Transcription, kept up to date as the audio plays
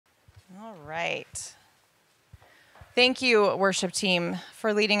All right. Thank you, worship team,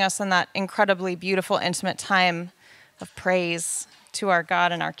 for leading us in that incredibly beautiful, intimate time of praise to our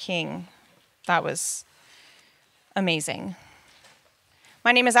God and our King. That was amazing.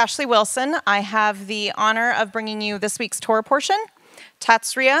 My name is Ashleigh Wilson. I have the honor of bringing you this week's Torah portion.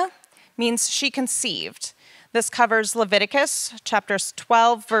 Tazria means she conceived. This covers Leviticus chapters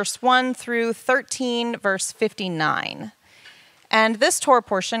 12, verse 1 through 13, verse 59. And this Torah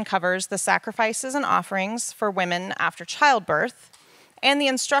portion covers the sacrifices and offerings for women after childbirth and the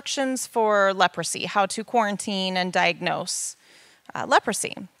instructions for leprosy, how to quarantine and diagnose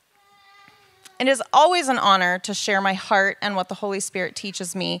leprosy. It is always an honor to share my heart and what the Holy Spirit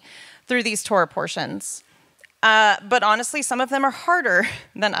teaches me through these Torah portions. But honestly, some of them are harder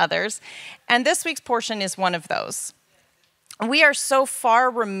than others, and this week's portion is one of those. We are so far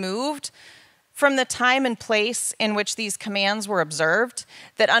removed from the time and place in which these commands were observed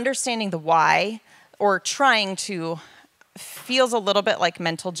that understanding the why, or trying to, feels a little bit like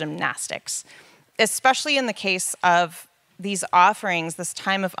mental gymnastics, especially in the case of these offerings, this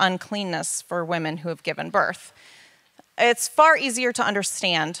time of uncleanness for women who have given birth. It's far easier to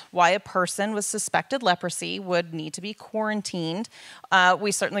understand why a person with suspected leprosy would need to be quarantined.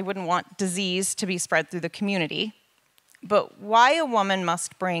 We certainly wouldn't want disease to be spread through the community. But why a woman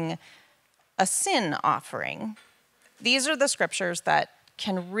must bring a sin offering, these are the scriptures that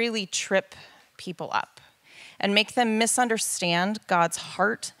can really trip people up and make them misunderstand God's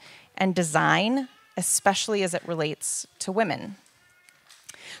heart and design, especially as it relates to women.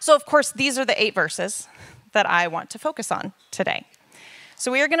 So, of course, these are the 8 verses that I want to focus on today.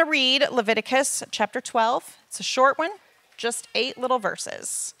 So we are going to read Leviticus chapter 12. It's a short one, just 8 little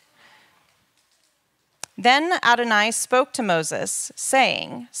verses. Then Adonai spoke to Moses,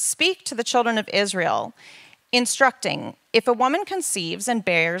 saying, "Speak to the children of Israel, instructing, if a woman conceives and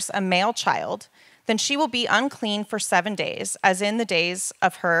bears a male child, then she will be unclean for 7 days, as in the days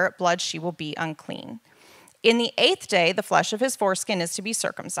of her blood she will be unclean. In the 8th day, the flesh of his foreskin is to be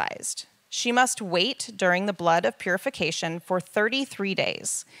circumcised. She must wait during the blood of purification for 33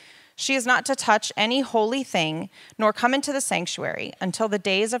 days. She is not to touch any holy thing, nor come into the sanctuary until the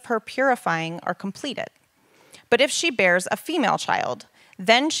days of her purifying are completed. But if she bears a female child,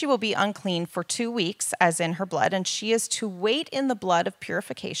 then she will be unclean for 2 weeks, as in her blood, and she is to wait in the blood of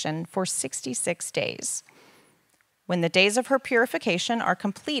purification for 66 days. When the days of her purification are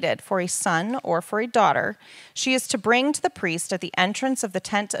completed for a son or for a daughter, she is to bring to the priest at the entrance of the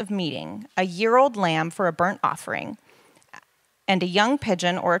tent of meeting a year-old lamb for a burnt offering, and a young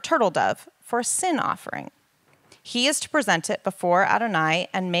pigeon or a turtle dove for a sin offering. He is to present it before Adonai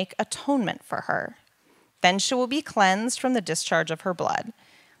and make atonement for her. Then she will be cleansed from the discharge of her blood.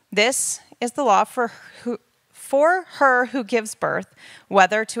 This is the law for her who gives birth,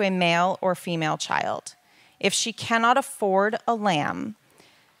 whether to a male or female child. If she cannot afford a lamb,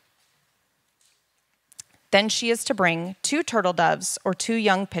 then she is to bring 2 turtle doves or 2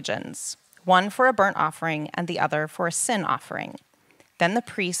 young pigeons, one for a burnt offering and the other for a sin offering. Then the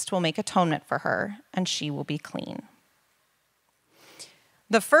priest will make atonement for her, and she will be clean."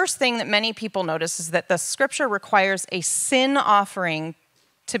 The first thing that many people notice is that the scripture requires a sin offering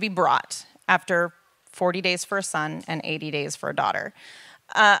to be brought after 40 days for a son and 80 days for a daughter.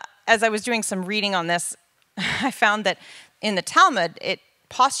 As I was doing some reading on this, I found that in the Talmud, it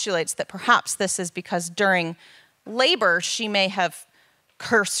postulates that perhaps this is because during labor, she may have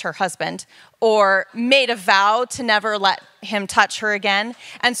cursed her husband or made a vow to never let him touch her again.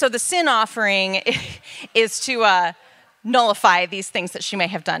 And so the sin offering is to nullify these things that she may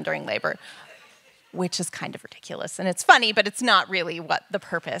have done during labor, which is kind of ridiculous. And it's funny, but it's not really what the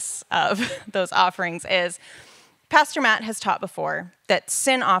purpose of those offerings is. Pastor Matt has taught before that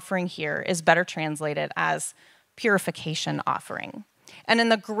sin offering here is better translated as purification offering. And in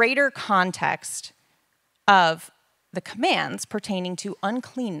the greater context of the commands pertaining to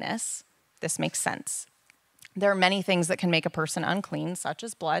uncleanness, this makes sense. There are many things that can make a person unclean, such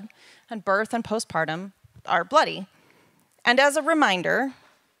as blood, and birth and postpartum are bloody. And as a reminder,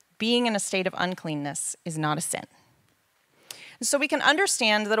 being in a state of uncleanness is not a sin. So we can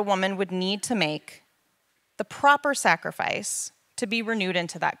understand that a woman would need to make the proper sacrifice to be renewed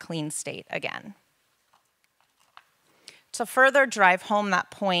into that clean state again. To further drive home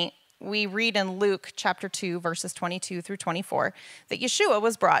that point, we read in Luke chapter 2, verses 22 through 24, that Yeshua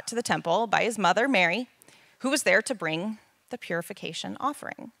was brought to the temple by his mother, Mary, who was there to bring the purification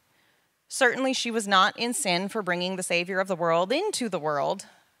offering. Certainly, she was not in sin for bringing the Savior of the world into the world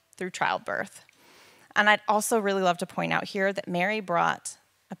through childbirth. And I'd also really love to point out here that Mary brought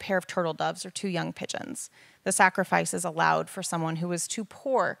a pair of turtle doves, or 2 young pigeons. The sacrifice is allowed for someone who was too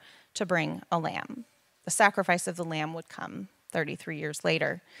poor to bring a lamb. The sacrifice of the lamb would come 33 years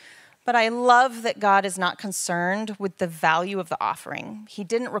later. But I love that God is not concerned with the value of the offering. He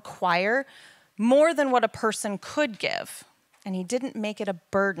didn't require more than what a person could give, and he didn't make it a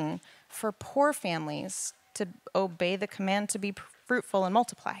burden for poor families to obey the command to be fruitful and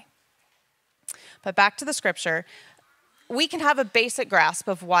multiply. But back to the scripture, we can have a basic grasp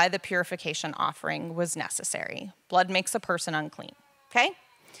of why the purification offering was necessary. Blood makes a person unclean, okay?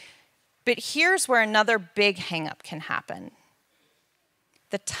 But here's where another big hang-up can happen.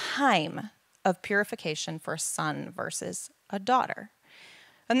 The time of purification for a son versus a daughter.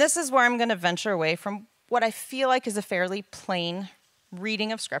 And this is where I'm going to venture away from what I feel like is a fairly plain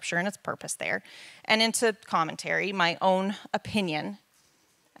reading of scripture and its purpose there, and into commentary, my own opinion,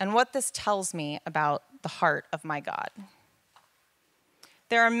 and what this tells me about the heart of my God.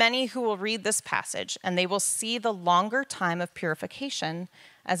 There are many who will read this passage and they will see the longer time of purification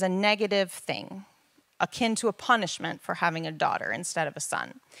as a negative thing, akin to a punishment for having a daughter instead of a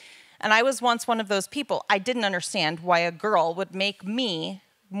son. And I was once one of those people. I didn't understand why a girl would make me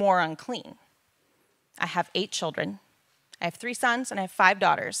more unclean. I have 8 children. I have 3 sons and I have 5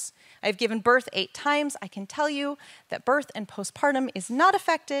 daughters. I've given birth 8 times. I can tell you that birth and postpartum is not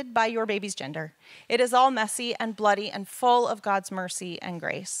affected by your baby's gender. It is all messy and bloody and full of God's mercy and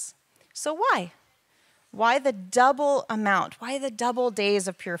grace. So why? Why the double amount? Why the double days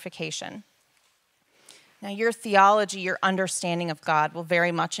of purification? Now, your theology, your understanding of God will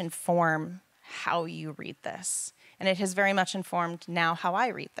very much inform how you read this. And it has very much informed now how I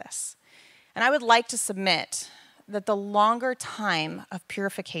read this. And I would like to submit that the longer time of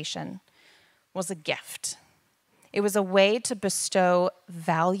purification was a gift. It was a way to bestow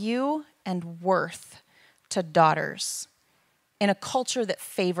value and worth to daughters in a culture that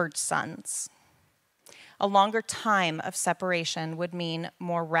favored sons. A longer time of separation would mean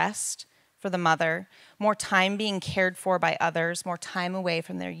more rest for the mother, more time being cared for by others, more time away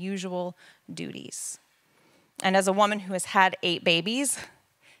from their usual duties. And as a woman who has had 8 babies,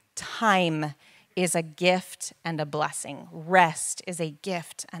 time is a gift and a blessing. Rest is a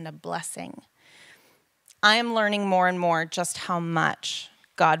gift and a blessing. I am learning more and more just how much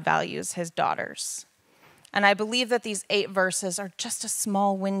God values his daughters. And I believe that these 8 verses are just a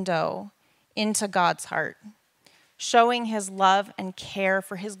small window into God's heart, showing his love and care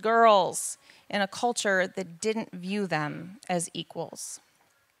for his girls in a culture that didn't view them as equals.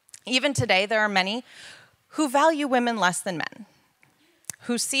 Even today, there are many who value women less than men,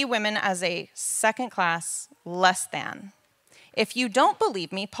 who see women as a second class, less than. If you don't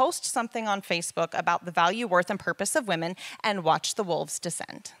believe me, post something on Facebook about the value, worth, and purpose of women and watch the wolves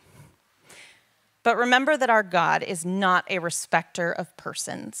descend. But remember that our God is not a respecter of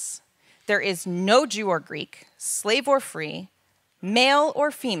persons. There is no Jew or Greek, slave or free, male or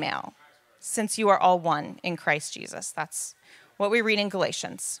female, since you are all one in Christ Jesus. That's what we read in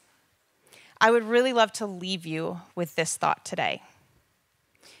Galatians. I would really love to leave you with this thought today.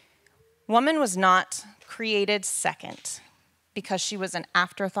 Woman was not created second because she was an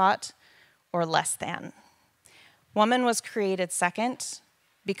afterthought or less than. Woman was created second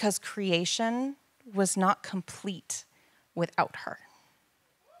because creation was not complete without her.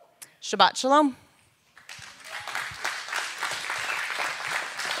 Shabbat shalom.